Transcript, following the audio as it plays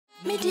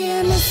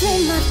Media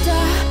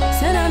Messimata,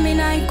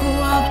 Senamina go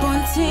up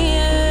on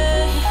tea.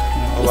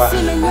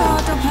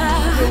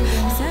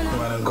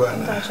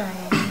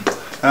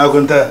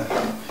 Akunta.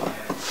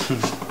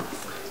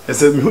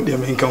 Ese mi de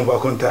me nkan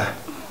akunta.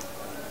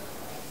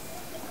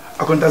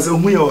 Akunta se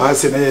hu ye o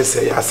hase na ye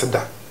se ya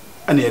seda.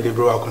 Ana ye de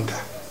bro akunta.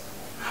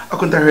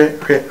 Akunta hwe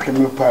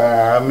mi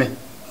pa me.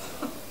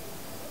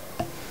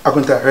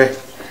 Akunta hwe.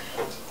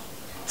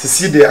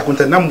 Sisi de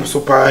akunta nam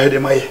so pa he de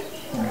maye.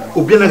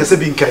 Obi na se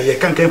bi nkan ye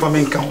kan fa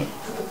me nkan ho.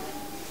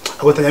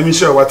 Akunta ya mi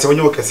sure wate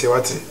onye okese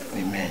wate.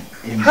 Amen.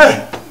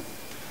 Hey.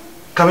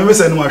 Come me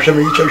say no ahwe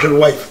me chwe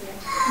wife.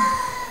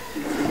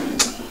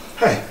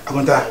 Hey,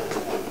 Agunta.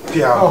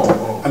 Pia.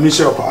 I'm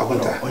sure pa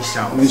Agunta.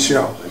 I'm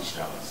sure.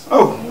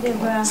 Oh.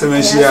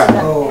 Semenshia.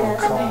 Oh,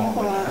 come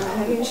on.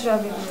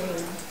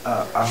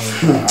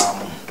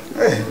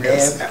 Hey,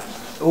 yes.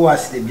 Oh,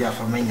 was the beer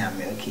for me,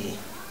 okay.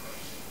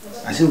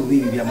 I said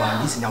we be a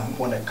man this young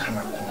one that can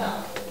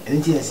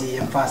and you see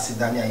him pass it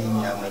down in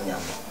Yamania.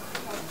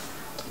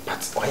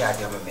 But why are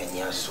there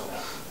many so?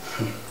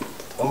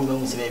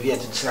 Almost maybe at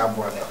the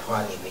trouble and a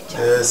funny.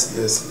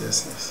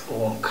 Yes.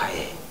 Oh,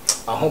 Kai.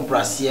 I hope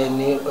Brassier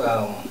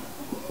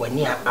when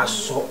you are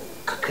so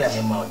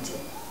Cacram Mountain,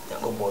 then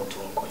go board to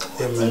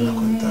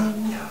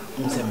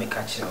Amen. Me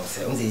catch you,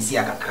 see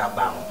a crab.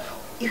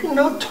 You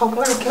not talk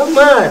like a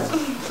man.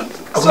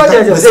 So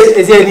I just say,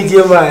 is there any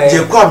dear man?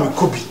 You call me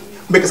Kobe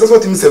because that's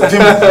what himself.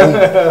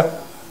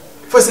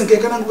 First thing,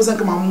 can I go and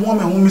come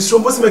woman who is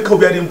supposed to make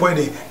Kobe at the point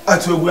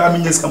at where I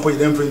mean, yes, come for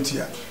them friend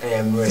here.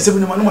 He said,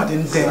 when I'm not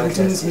in 10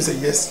 minutes, we say,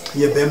 yes,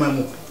 yeah,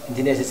 Bema.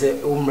 The next is a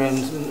woman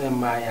and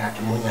my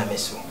ammonia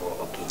meso.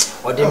 Okay.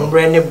 Or the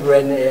brand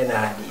and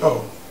I.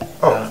 Oh.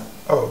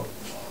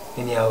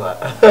 In the hour.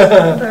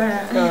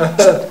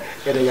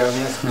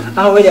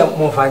 How will you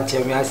move on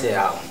to me? I say,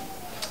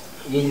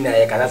 you know,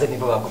 I can't say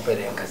people are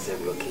comparing and say,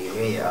 okay,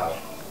 we are.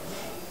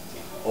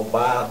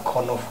 OBAA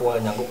corner for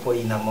and go for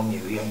in a mommy,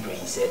 we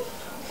embrace it.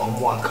 On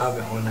one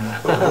carver,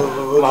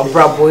 my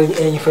brother,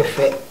 any from.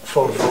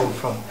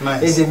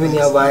 Is it many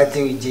of our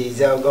two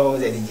J's? I'll go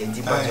with the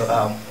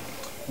gentle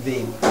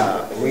they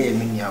way a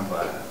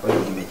miniamba when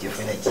you met your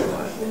friend.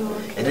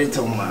 I didn't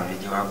tell my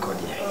you are good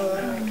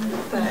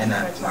and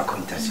I'm my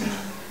contact.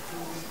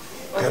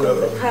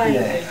 Hello.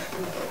 Hi.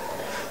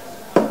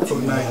 So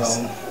nice.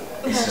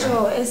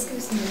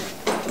 Excuse me.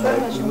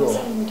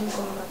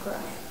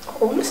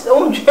 Oh, Mr.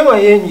 Don't share my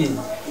engine.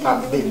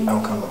 Baby,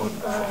 I'll come out.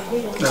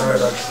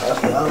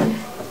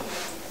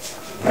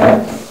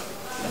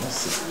 Let's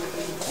see.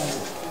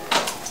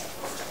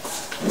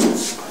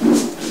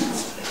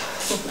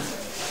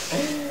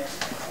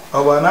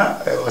 Obana,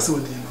 I was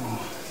with you.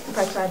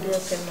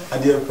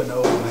 Adeapena,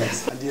 oh nice.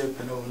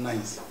 Adeapena, oh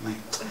nice.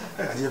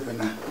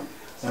 Adeapena,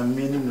 I'm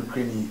meaning the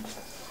cranny.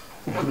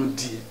 Who couldn't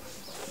dear.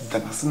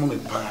 That was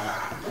moment.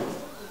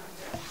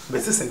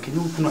 But this and can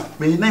you not?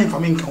 May name for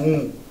me come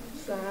home.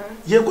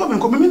 Ye come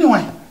and come in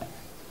away.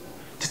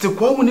 Just a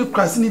quam when you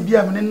cross any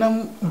beer and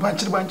then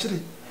banchery.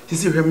 You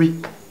see, hear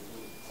me.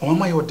 Oh,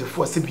 my old the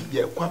force to be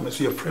a quam as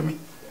you frame me.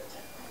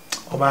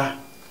 Oba,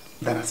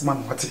 then as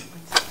man, what's it?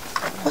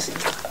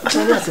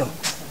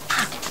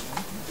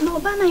 No,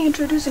 Bana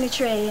introducing a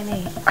tray,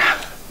 eh?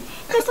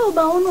 That's all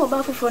about no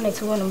about for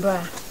next one,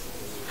 bra.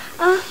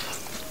 I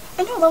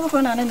know about for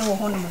another no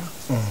home.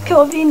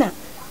 Kelvina.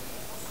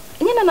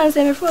 You know, I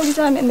say before this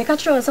time, make a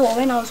choice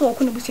when I was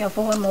walking with you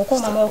for home or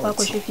come over.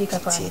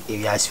 If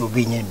you are so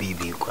being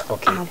baby,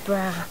 okay.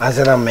 As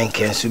a man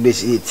can so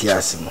basically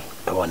tiasm.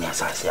 I want to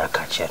say a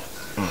catcher.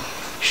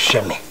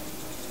 Shame.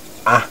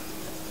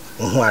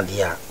 Who are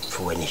there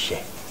for when you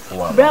share?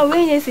 Bra,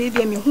 when you say,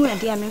 be me who and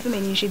dear men for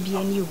many should be a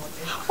new.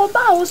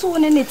 OBAA also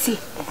one in it,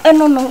 and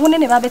no, one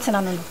in a better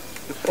than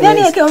then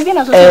you can be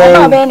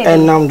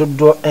and now the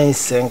door and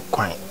send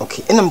quite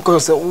okay. And I'm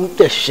cause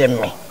the shame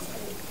me.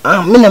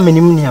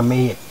 Minimum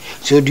me.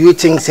 So do you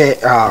think say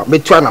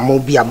between a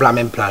mobile a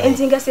blaming plan? And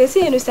think I say,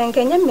 you understand,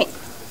 can you make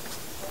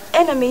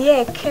enemy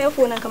ye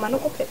careful and come and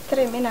look at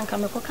 3 men and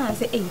come and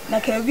say, eh,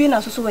 like a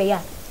winner so way.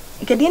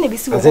 Can be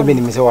so many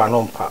Miss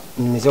Owanompa,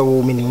 Miss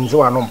Owomin,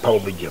 Zoanompa,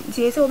 Belgium.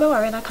 Yes, although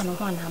I can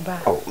one.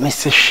 Oh,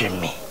 Mr.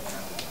 Shimmy.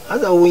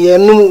 As we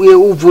know, we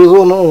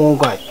will no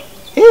guy.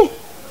 Eh?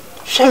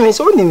 Shammy's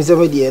only Miss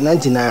already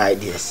 99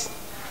 ideas.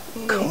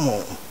 Come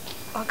on.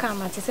 I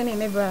can't say,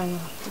 me, Brown.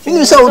 You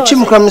know, so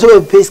Chim comes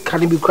over pace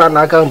can be crowned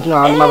account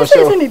now. I'm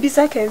sure me be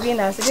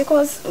Sacavinas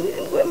because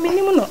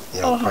minimum.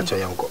 Oh, patch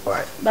your uncle.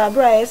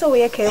 Barbara, so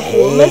we are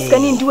careful. Let's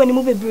can do any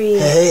movie breed.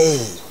 Hey.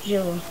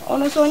 Joe,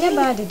 honest on your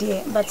body,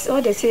 dear, but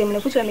all the same,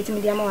 put your meeting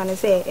with your man and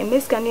say, and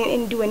Miss can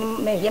do any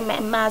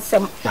mass.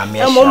 I'm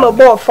a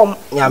ball from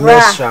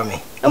Yammy.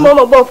 A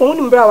moment ball from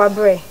wooden brow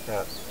bread.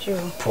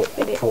 Joe,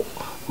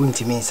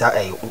 wouldn't mean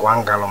say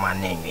one gallon man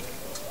name.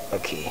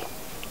 Okay.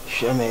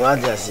 Show me what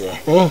just here.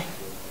 Eh?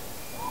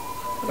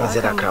 I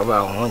said a crab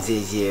once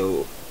is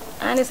you.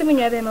 And it's a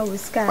minute with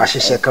Sky. I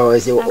should check out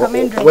as you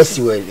what's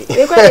you will.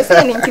 They're quite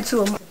standing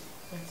to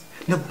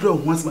The bro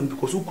once man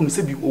because who couldn't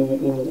say be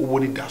over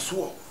the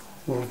daswo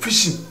or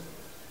fishing.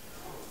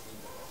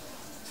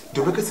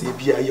 do be kase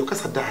bia ye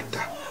kasa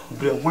dada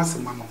bre ho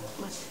asema no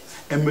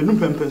emenu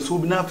pempen so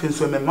bi na afen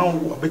so emema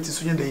wo abeti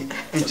so nye dey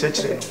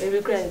enchechire no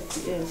every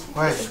Christ yes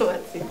why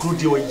good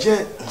dey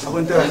oje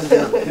agonta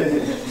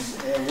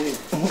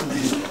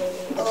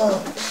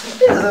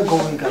Doesn't go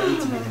in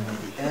Galiti,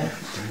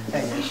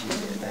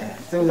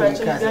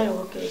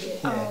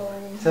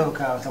 so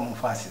some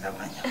fast in the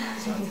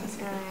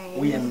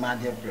we and my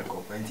dear break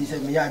up, and he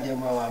said, me, I did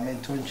my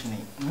mentor.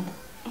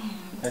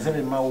 As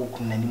every mouth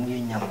couldn't any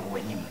young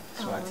winning.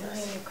 So I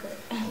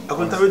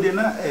can't tell you,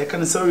 I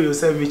can sorry you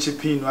say which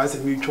pin was a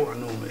mutual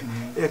no.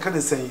 I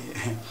can't say,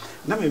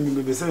 never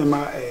be saying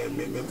my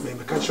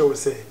catcher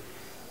say,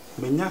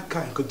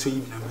 Menaka and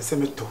continue, and the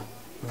cemetery.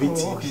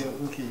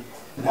 Okay.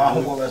 I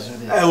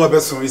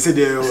was so you said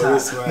there was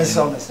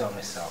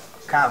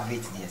myself. Can't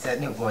beat this, I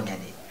didn't go on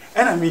any.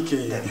 And I'm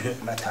making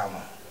my time.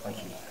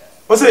 Okay.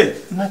 What's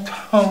it? Not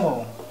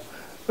homo.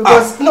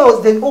 Because no,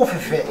 they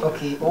offer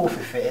okay,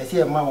 offer. I see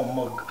a mama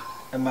mug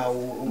and my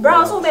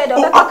brown so bad.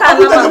 Oh,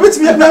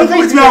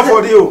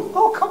 for you.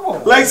 Oh, come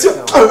on. Like,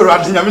 oh,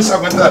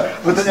 Radinamisha,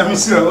 but I am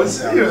sure.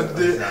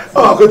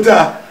 Oh, good.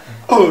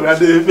 Oh,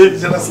 rather, baby,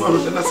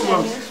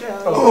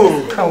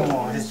 oh, come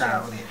on, this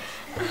down.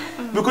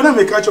 Because I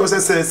make catch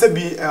us say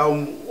be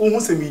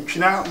almost a me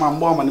china my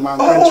mom and my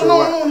country.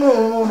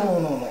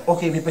 No.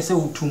 Okay, me pese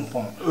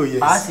utumpon. Oh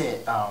yes. I say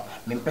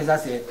me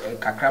pese say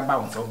kakra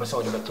bounce so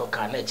so the talk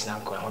can let na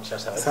ko ho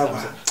chese.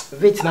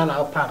 Vietnam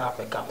na part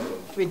Africa.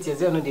 Vietnam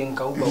ze no de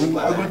nka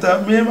uba.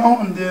 Agota me ma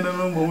ho de na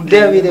no mo.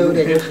 There we e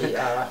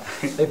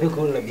pe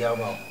ko la bia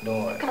ma.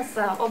 No.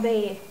 Kasa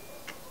obey.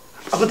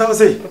 Agota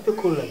say e pe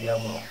ko la bia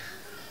ma.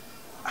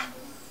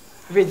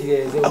 I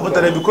want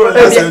to be called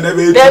as a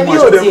never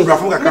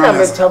graphic. I'm a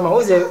chama,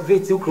 who's a very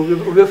too cool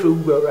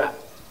over.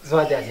 So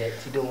I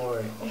don't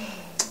worry.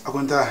 I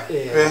want to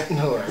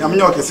no, I'm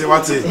not going to say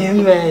what it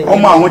is. Oh,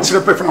 my, what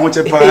you prefer? I want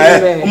to buy.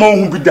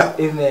 I'm be that.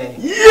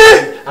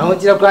 Yeah, I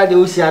want you to cry the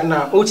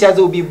Oceana. Oceana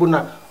will be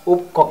Buna. Oh,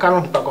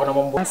 Cocanon,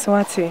 Pagonamon. That's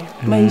what it is.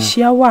 My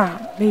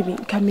Shiawa, baby,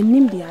 come in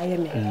Nimby. I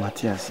am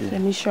Matthias. Let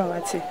me show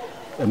what it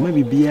is.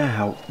 Maybe be a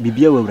how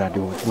be a well,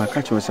 my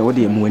catcher was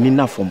already moving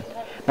enough from.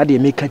 Na de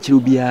make catch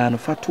you be an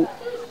fatu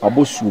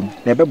abosum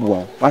na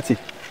bebo what it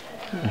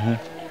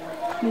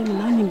me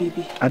nani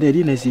baby ade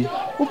di na si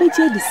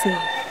obeje di say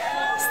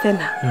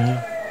Stunna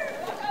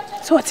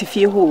so what if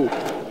you ho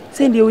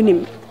say de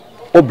onim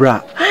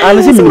obra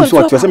and say me so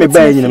what say me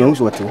buy yin na me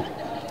so what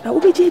na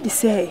obeje di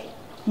say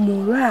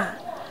mora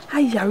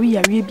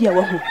ayare bi a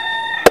wo ho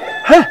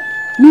ha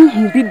me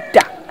hu bi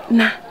da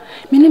na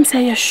minim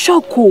say a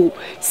shock o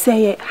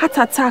say heart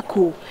attack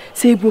o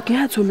say broken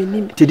heart o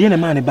minim ti dey na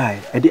man buy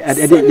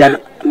ya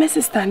my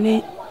sister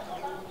ne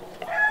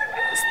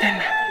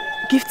Stunna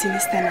Gifty ni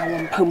Stunna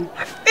wampam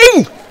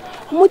eh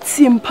mo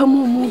tie mpam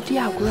mo di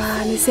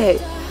agora ni say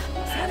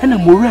na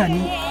mora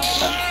ni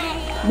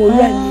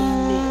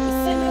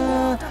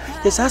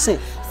yes I say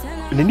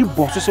nani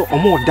boss so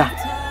omo da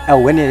e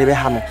we ne be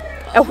ha no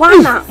e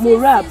hwa na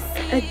mora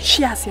e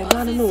chiase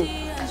no no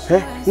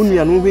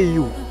unua no hwe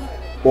you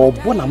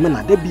obo na me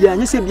na da bia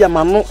nya se bia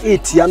ma no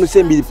etia no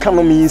se mi ka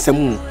no mi nsam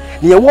ne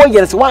ye wo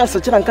ye se wan se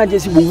kira nka je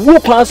si bo wo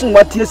kwa so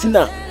watie si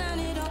na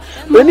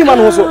eni ma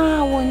no so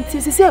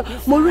wonti se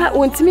mora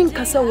wonti mi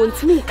nka sa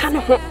wonti mi nka no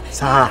ho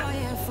sa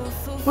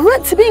mora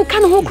ti mi nka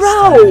no ho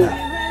kra o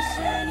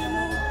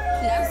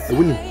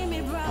ewuni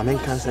amen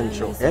kan san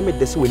show e me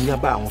de se woni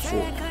aba ho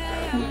so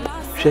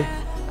hwe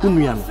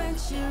unua no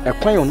e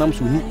kwan yo nam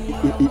so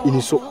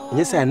ni so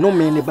nye se no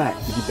me ne ba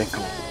bi beka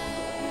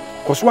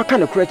koso aka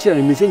na kura kira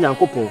mi se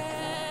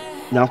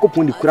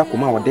nyankopon di kura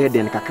koma wode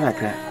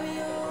kakra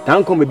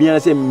dan kom bia na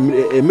se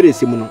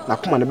emerese mu no na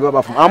koma na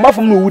beba fam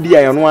amafam no wudi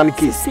ayo no an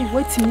case see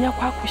wetimi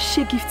akwa ko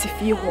she Gifty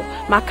fie ho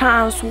maka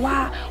anso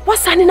wa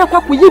sane na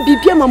kwa ko ye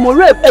bibia ma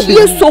mora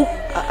pie so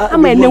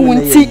ama ene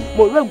wunti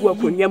mora gu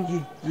akonyam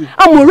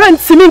amora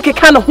ntimi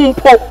nkeka na ho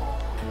mpo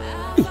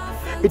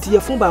eti ye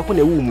fun ba ko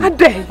na wu mu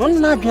ade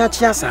on na adwa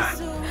chi asa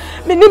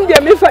minim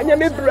dia me fanya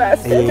me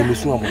brass me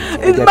so am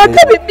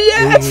maka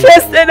bibia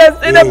chest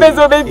na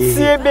bezo be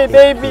tie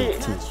baby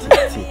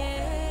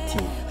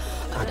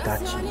I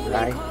got you,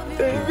 right?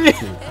 Baby.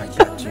 I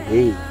got you.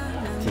 Hey.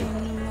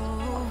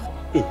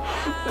 Hey.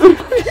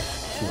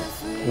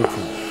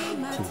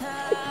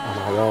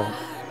 I'm alone.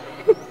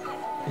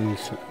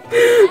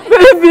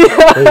 Baby.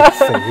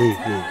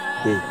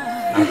 Hey.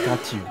 I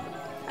got you.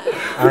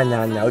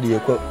 Anya, odi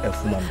eko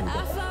efuma mbugo.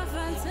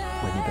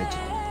 Wani beji.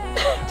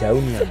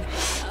 Jaunia.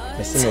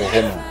 Mesi no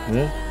homa.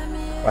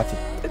 Wati.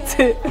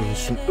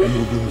 Nsu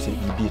emubi mu se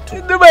bibi to.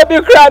 Do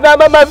baby cry na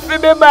mama fi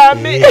me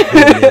mami.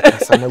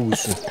 Sana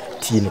wusu.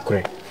 Ti ni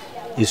kure.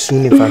 Yesu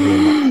ni fa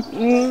hema.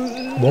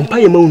 Bompa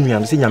ye ma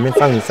unua se nyame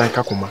fa nsan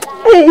kakoma.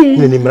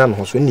 Ni mra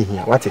no so ni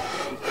hia. Wati.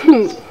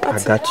 I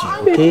got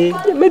you. Okay.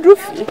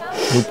 Medrofi.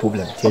 No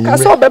problem. Ka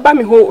so beba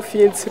me ho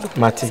ofie ntiro.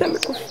 Mati.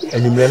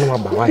 Enimre no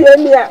aba wa.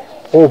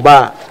 O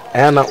ba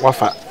ayana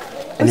wafa.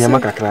 Eni ama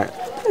kakra.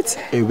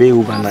 Ewe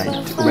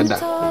overnight. Obeda.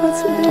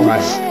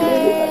 Alright.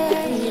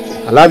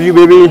 I love you,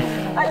 baby.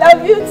 I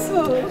love you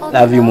too.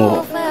 Love you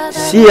more.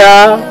 See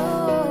ya.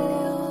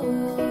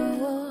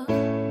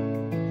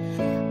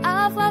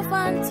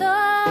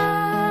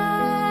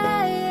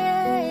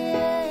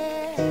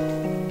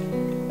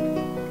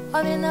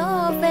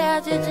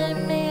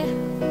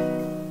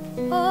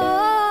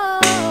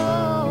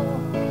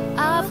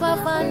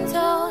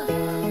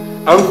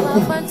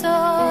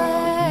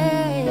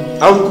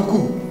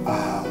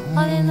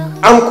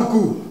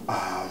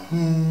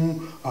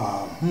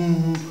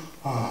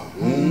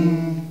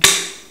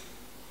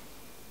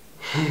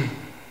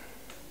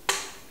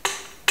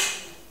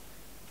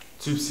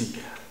 Tipsy.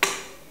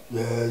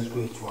 Yes,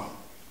 great one.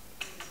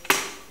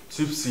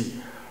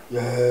 Tipsy.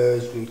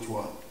 Yes, great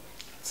one.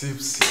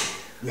 Tipsy.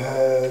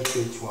 Yes,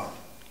 great one.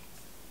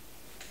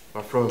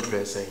 My friend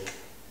Prince.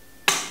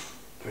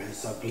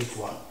 Prince, a great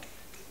one.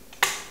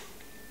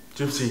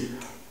 Tipsy.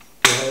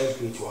 Yes,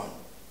 great one.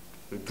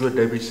 You do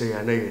Debbie say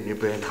I know you need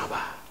to have.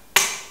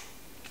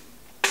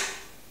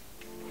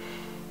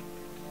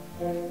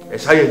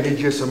 As I need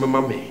you, some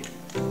mammy.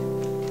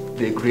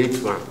 The great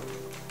one.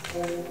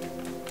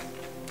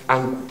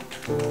 And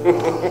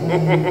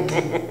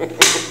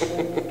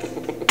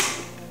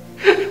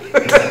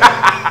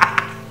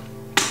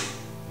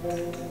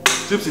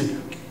Tipsy.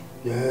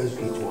 Yes,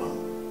 great one.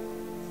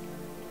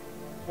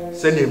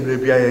 Send him to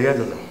be a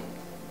yellow.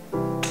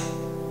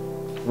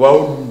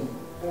 Well,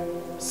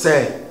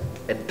 say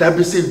a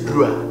WC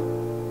brewer.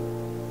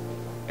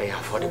 I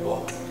have for the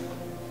ball.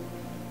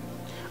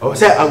 I was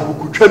say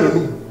Uncle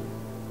Channel.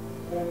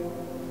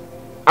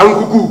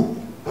 Uncle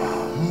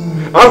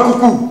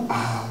Uncle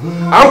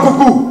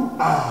Uncle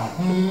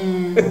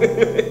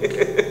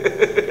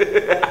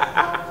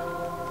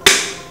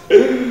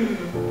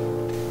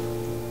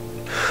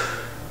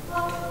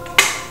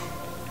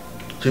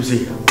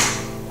Tipsy.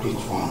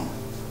 Great one.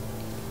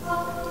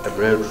 I'm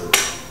ready.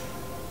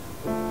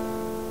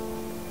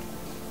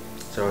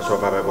 So I'm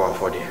sorry about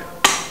for there.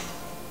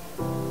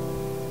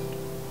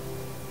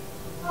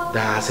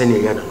 That's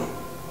any other no.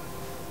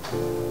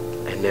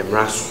 And them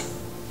rasu.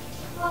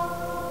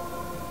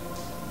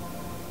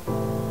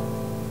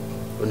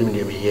 Only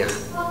me here.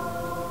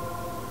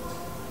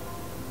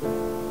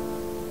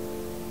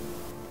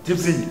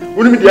 Tipsy,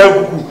 only me the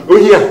Uncle. Oh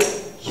here.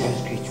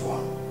 Yes, great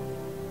one.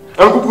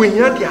 Uncle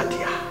here, dear.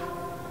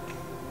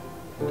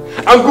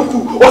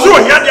 Uncle, also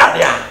here,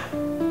 dear.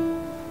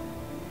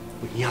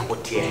 We here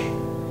what here.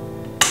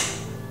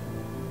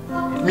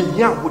 Me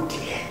here what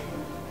here.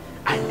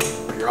 I need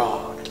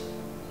blood.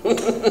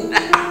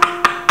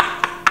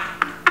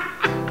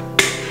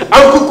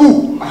 Uncle,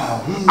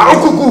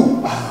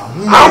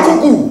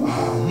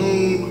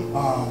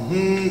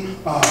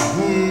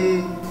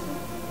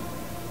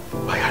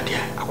 why are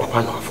there? I want to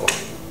know.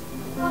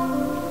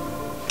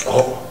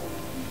 Oh,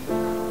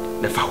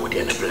 never would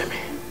you blame me.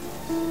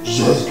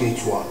 Yes,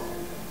 great one.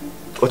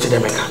 What's the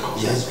mechano?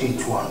 Yes,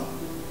 great one.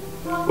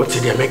 What's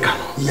the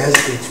mechano? Yes,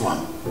 great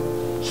one.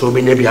 So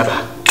many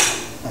never.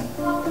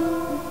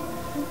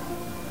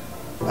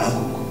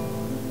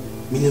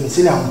 Minimum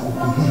say I'm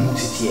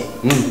here.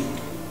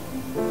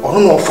 I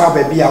don't know if I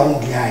baby I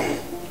won't be high.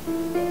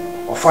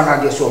 Or fan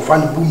I guess or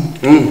fan boom.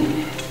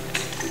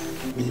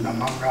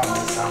 Minimum Uncle.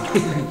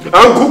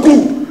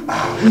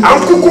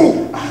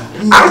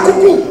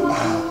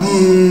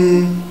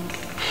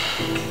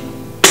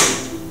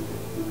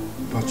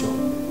 Pacho.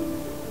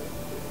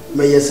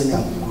 May yes and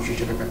Uncle should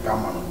have a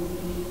man.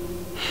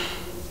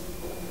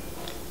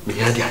 Me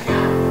had the idea.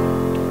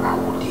 I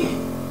would dear.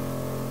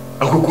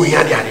 Uncle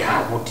had the idea. I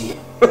would dear.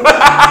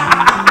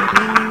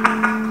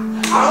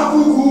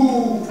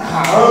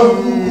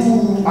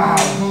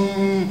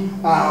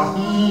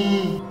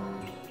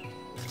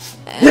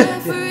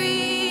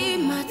 Every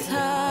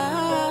matter,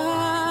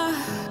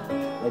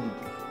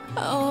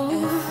 oh,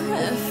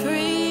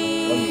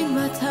 every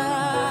matter.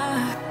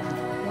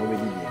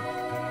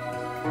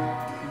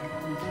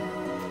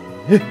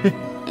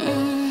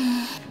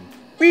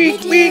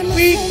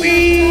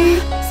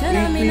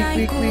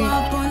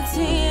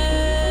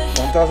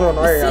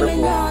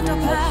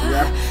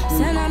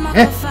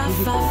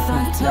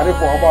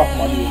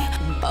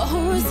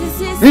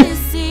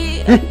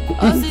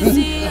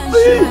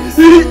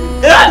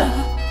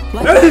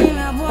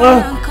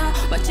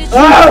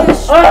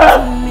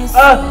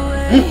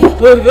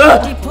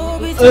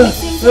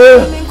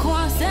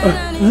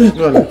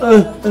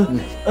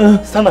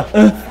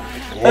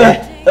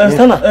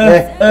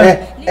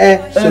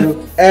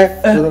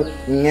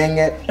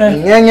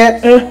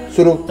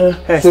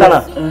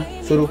 Stunna.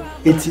 Suru,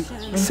 eti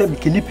sebi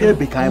kini pe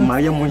be kai ma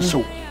ye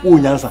monhyew wo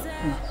nyansa.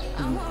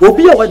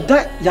 Obi a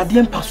wada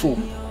yade mpaso.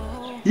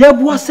 Ya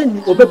bua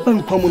seni obeba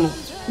nkwam no,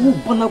 wo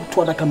bona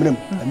to ada kameram,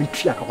 ami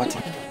twa akawate.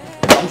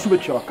 Nsu be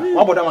twa aka.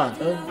 Wa boda man.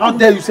 How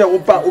dare you say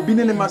obi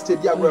ne master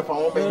di agro fa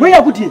won be. We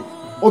ya kudi.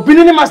 Obi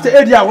ne master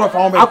edi agro fa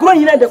won be. Agro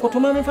nyina de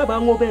kotoma me fa ba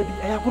ngo ba bi.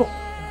 Ay agro.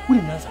 Wo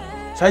ni nyansa.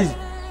 Saizi.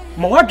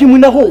 Ma wadwemu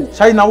na ho.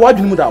 Sai na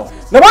wadwemu da ho.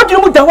 Na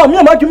wadwemu da ho, me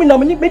ma wadwemu na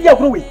me di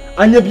agro we.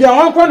 Anya bia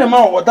wan kwa ne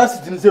ma oda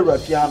sitin se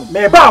rafia no.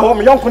 Me ba ho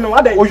me yonko ne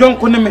wada. O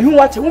yonko ne me hu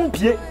wache wo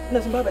mpie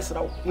na se ba be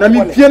sra wo. Na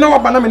me pie na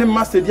waba na me ne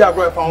master di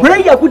agro fa won.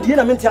 We ya kudi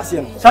na me ntia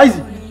se no.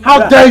 Saizi.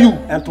 How dare you?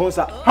 And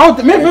Tonsa. How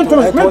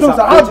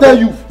dare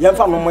you?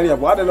 Yamfa no money.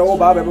 What the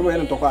OBAA be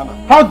no talk na.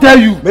 How dare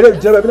you?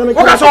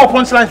 What can saw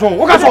punchlines from?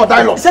 What can saw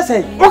dialogue?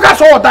 Say. What can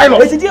saw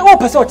dialogue? Is it all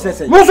person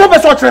say? No so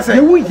person say.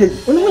 You ye.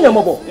 Onu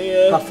nyambo.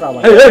 Hey.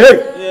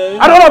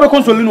 I don't know be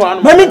consoling no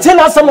anu. Mami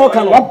tena asem o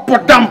kan. What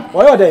bodam?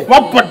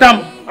 What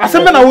bodam?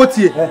 Asem na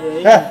wotie.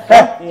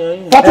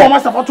 Fatu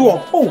master fatu.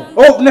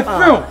 Oh, ne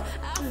film.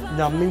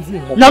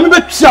 Nyame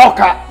be tia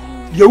oka.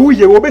 Yewu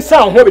ye wo be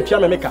sa ho be tia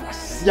me meka.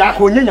 Ya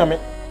ko nye nyame.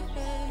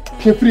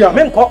 Piefri am.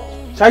 Menko.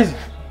 Size.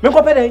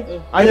 Menko pede.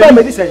 Anyami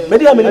me di say. Me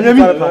di am ni.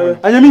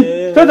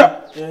 Anyami.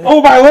 Tata.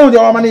 Oh by one dey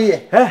o mani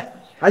ye.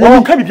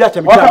 Anyami ka bibia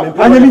cha me tia me.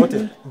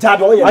 Anyami.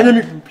 Jado o ye.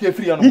 Anyami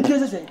piefri am. Ni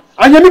tie say.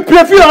 Anyami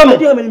piefri am. Me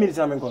di am ni me di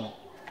say menko no.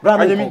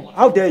 Anyami.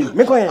 How dare you?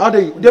 Menko ye. How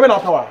dare you? Dey be na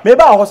power. Me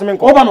ba ho se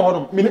menko. Oba no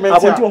hodom. Me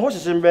abonti ho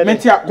hyehye mbe.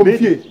 Mentia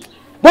komfie.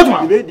 Botuma.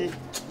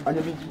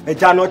 Anyami.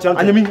 Eja no chan.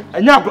 Anyami.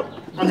 Anya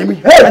Anyami.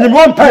 Anyami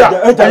won pia.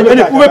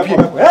 Anyami wo pia.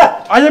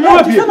 Anyami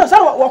wo pia.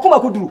 Sa wakoma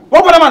koduru.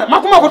 Wo bana man,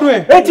 makoma koduru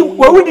e. Eti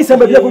wo wudi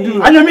samba bia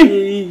koduru.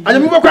 Anyami.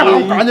 Anyami wo kwa na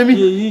nko.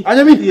 Anyami.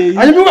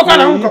 Anyami wo kwa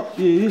na nko.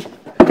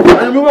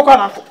 Anyami wo kwa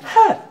na nko.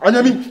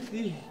 Anyami.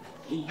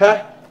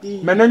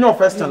 Menenyo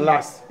first and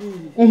last.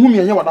 Unhu me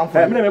enye wadan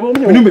for. Me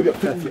me bia.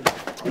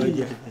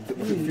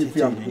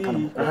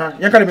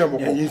 Yan kan me mo.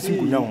 Yensi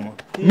kunya ho.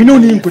 Me no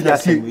ni nkunya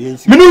sie.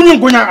 Me no ni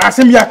nkunya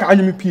asem ya ka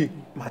anyami pie.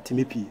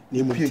 Matime pie na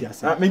emu ti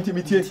ase. Menti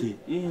me tie.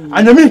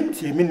 Anyami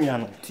tie me nua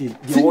no tie.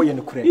 De wo ye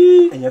ne kure.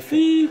 Enye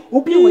fe.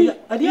 Obi wo ya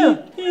adia.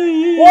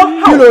 Wo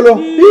ha. Lolo.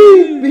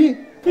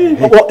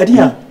 Wo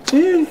adia.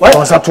 Why?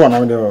 On sa to na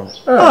me de.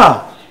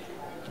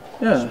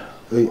 Yeah.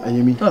 Hey,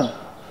 anyami.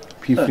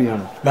 Pie free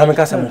am. Ma me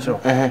ka sa mo chiro.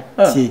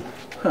 Tie.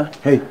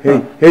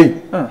 Hey.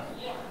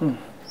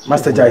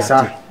 Master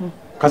Jaisa.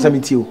 Kasa me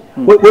tie o.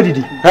 What did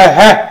he?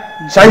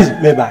 Size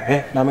me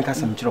ba na me ka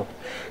sa mo chiro.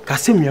 Ka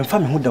se me mfa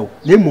me ho dawo.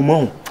 Na emuma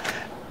ho.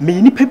 Me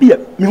nipa bia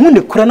me hu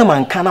ne kura na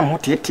manka na mo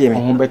tete me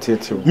ho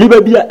betete me ba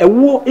bia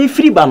ewo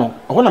efiri ba no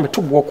ho na me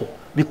to boko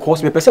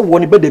because me pese wo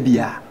ne beda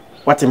bia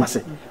wate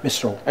mase me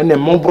sro ene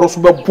monbro so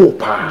be bo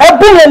pa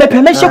ebo ne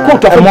pe me she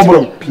coat of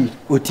monbro pi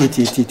o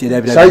tete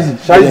da bia size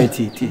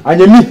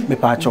anyami me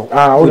pa cho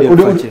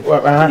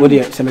o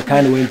de se me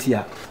kan wenti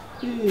a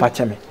fa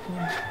che me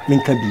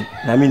nka bi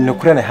na me ne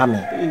kura na ha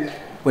me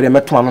o de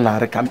meto ano na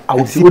reka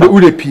awusi o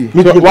de pie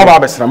wa ba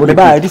besra mo de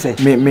ba edi se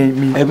me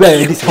e ba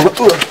edi se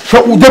so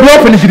o de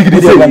block ni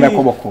gidigidi se me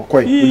ko boko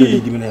koi o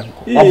de di me na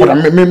oboda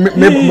me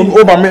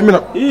o ba me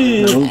na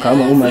nka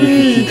ma o ma ni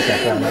ki ka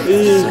na ba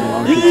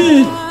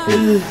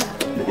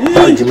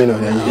me na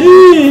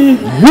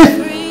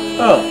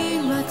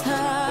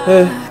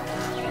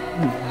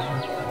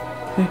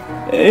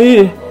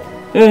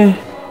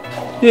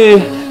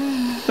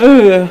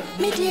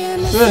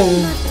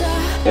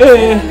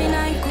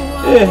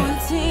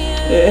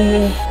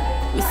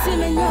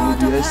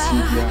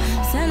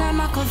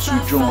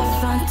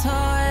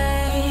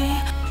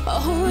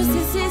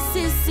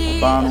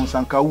Bano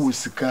sanka wu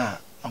sika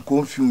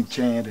anko mfi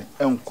nchen de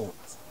enko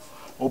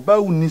oba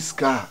wu ni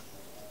sika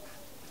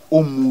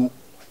omu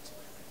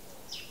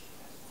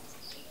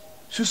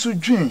susu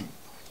dwen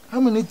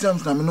how many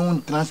times na me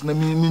no trans na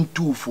me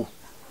ntufo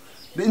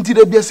de nti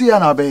de biase ya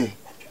na be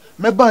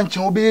me ba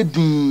nchen obe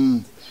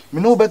din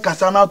me no be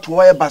kasa na to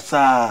wa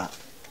basa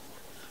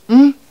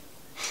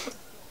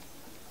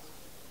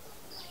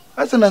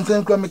asa na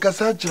nsen kwa me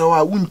kasa kire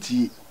wa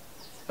wuntie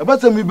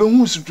abata me be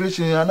hu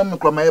situation ya na me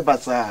kwa ma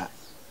basa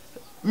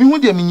mi hu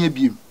de menye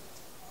biem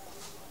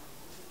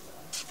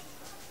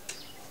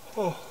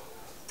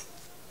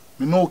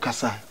me no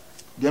kasa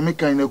de me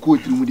kan na ko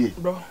tirim de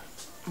bro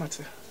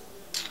mate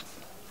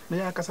me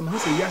ya kasa me hu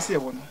se yase e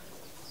wo no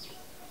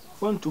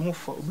won to hu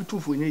fa obi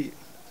tufo nye ye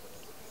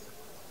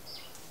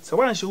se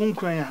wan hye hu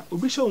nkran a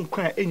obi hye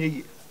nkran enye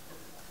ye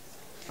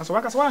aso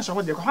wan kasa wan hye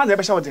ho de ko han de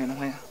be hye wo de no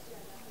ho ya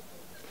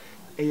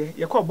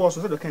ye call boss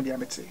so do kan bia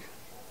mete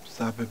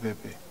sa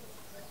pepe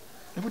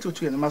e butu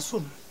tu ye na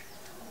masom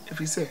if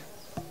he say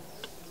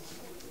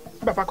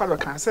ba pa kwa do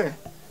kan say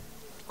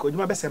ko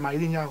djuma be se ma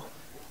iri nya o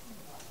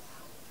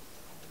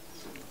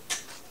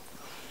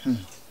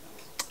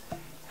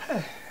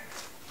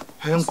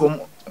henkom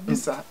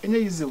bisa enye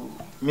easy o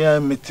me a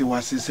meti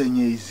wase se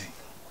enye easy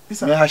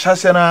me ha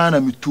hyase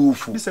na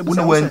metufu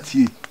una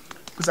wantie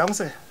bisa wo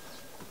say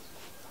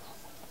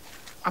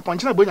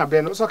aponchina bonya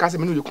be no so ka se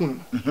me no yekunu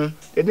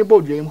e ne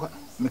bodu yem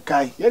me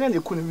kai ye ne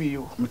yekunu wi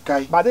yo me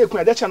kai ba da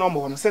yekunu de che na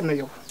omo no se ne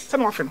yo se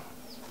na wafe no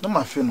na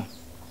ma fe no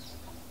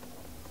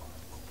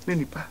ne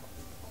nipa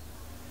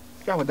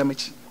ya wada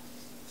machi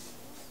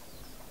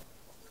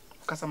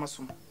kasa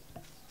masum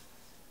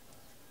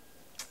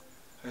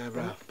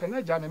bra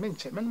pena ja me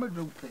menche men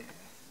madru pe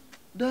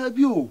da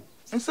bi o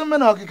ense me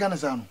na okeka na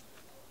sa no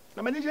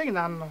na me ni je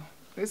ngina no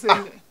ese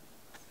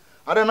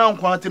ada na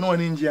nkwa ate no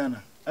wani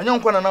njiana anya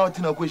nkwa na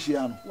oti na kwashi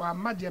ano wa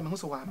made me hu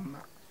so wa ma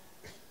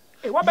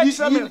wa be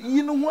che me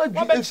yi no ho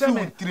adwi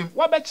efi trim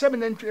wa be che me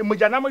na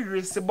mojana mo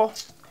yresebo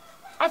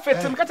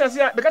afetim kata se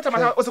be kata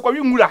ma osekwa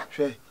wi nwura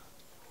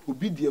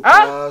obi die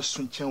kwa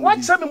sunchen wa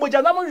che me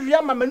mojana mo wi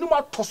ama manum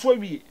atoso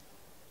awie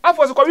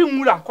Afọ so kọwi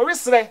nwura, kọwi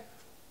srɛ.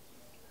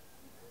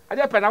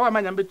 Adeapena wa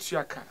manya betu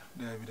aka.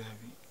 David.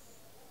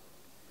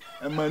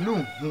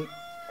 Emanu hu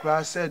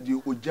kra said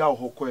you oja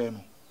ohokoe no.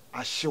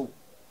 Ahyew.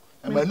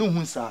 Emanu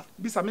hu sa.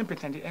 Bisa me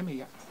pretend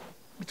emeya.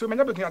 Bitu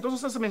menya bekin ato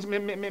so me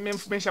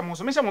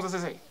hya mo so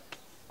se.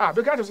 Ah,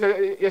 be ka to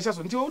ye hya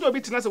so. Nti wo do bi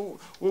tina se wo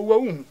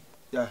hu.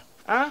 Yeah.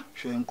 Ah?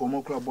 Hwe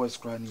nkomo kra boys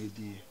kra na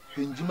edi.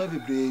 Hwe njima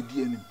bebre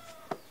edi anim.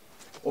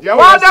 Ya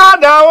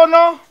wada wo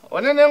no.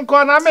 One ne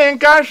nko na me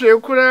nka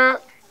hwe kura.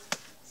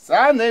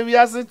 Sa na wi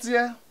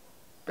asetie.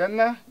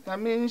 Pena na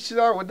me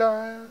nhyira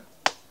woda.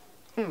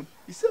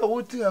 Ise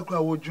wo ti akra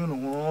wo dwunu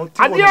ho.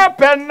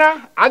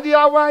 Adeapena,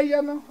 Agyeiwaa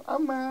ye no.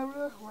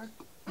 Amara.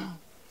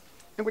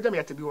 Nko jam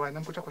ya tebi wa na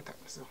nko chakota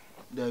so.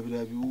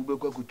 David wo be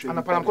kwa kutwa.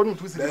 Ana para nko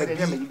ntu si de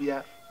nya me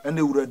bia.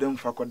 Ene wuradam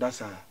fa koda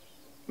sa.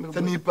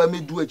 Tani pa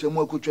me du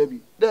achamu akotwa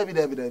bi. David.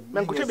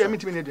 Men kotwa bi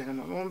amitimi ne de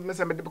no. Me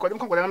se me de because dem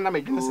kon na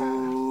me dwene sa.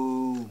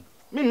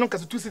 Me no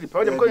kaso tu si de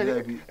pa dem kon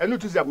enu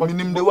tu si abo.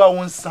 Minim de wa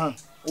won san.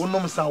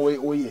 Wonom san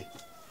wo ye.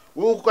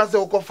 Wo kwase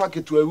wo kofa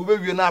ketua wo be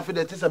wie na afi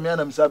de tese me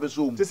anam sa be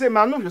so mu. Se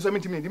ma no hwe so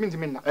mitimi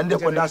na. Ende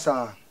koda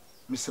sa.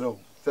 Misrew.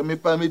 Se me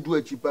pa me du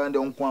achi pa ande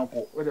nko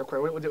akọ. Ode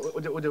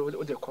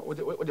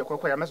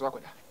kwa ya meso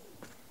akoda.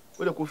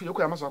 Ode kofi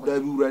ya meso akoda.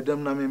 David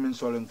wuradam na me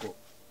nsore nko.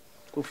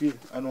 Kofi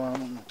Anu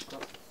anu.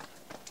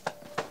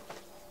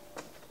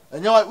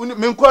 Enyawa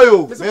me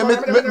nkwayo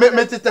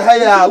me tete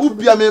haya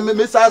ubia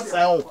me sa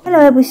san o. Hello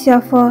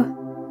abusiafo.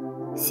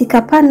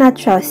 Sikapa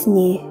naturals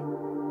ni.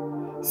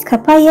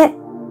 Sikapa ye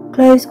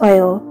cloves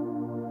oil,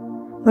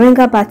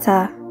 moringa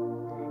butter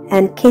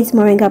and kids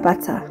moringa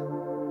butter.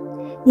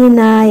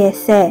 Nina ye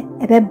se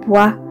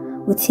ebeboa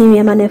utimi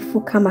ema na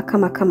fu kama.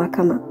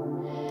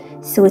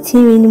 Se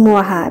utimi ni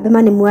mo ha be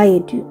ma ne mu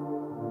ayedu.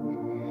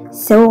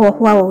 Se wo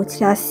ho a wo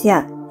tirase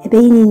a ebe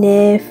yini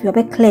na fu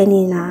obe clean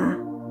ni na.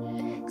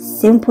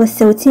 Simple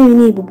se utimi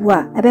ni bubu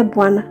a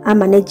ebeboa na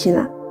ama na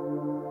gina.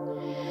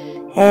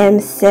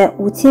 Se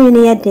utimi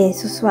ni ye den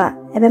susu a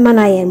ebe ma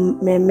na ye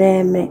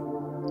mremre.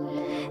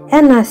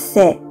 Ena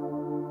se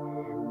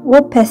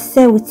wo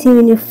pese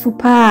utimi ni fu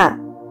pa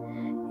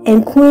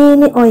enku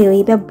ni oil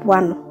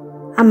ibeboa no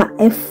ama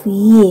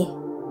afuye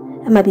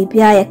ama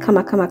bibia ye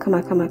kama.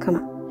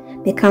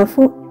 Be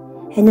kanfo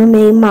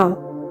enyome ma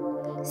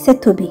se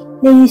tobi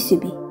na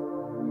yusubi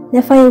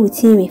na faye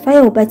utimi faye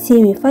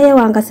obatimi faye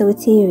wangasa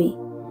utimi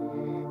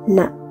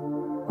na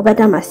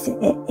obada mase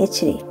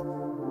echire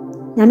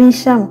na mi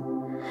sham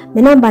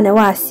me namba na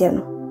wa ase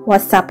no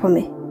WhatsApp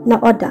me na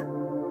order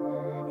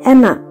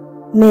ena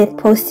me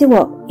posti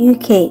wo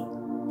UK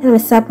na me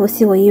sa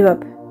posti wo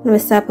Europe na me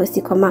sa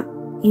posti koma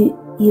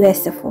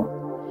US for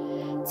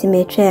ti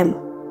me twem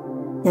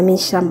na mi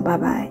sham bye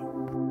bye.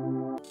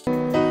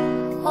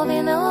 All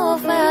in all,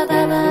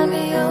 further than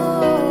me.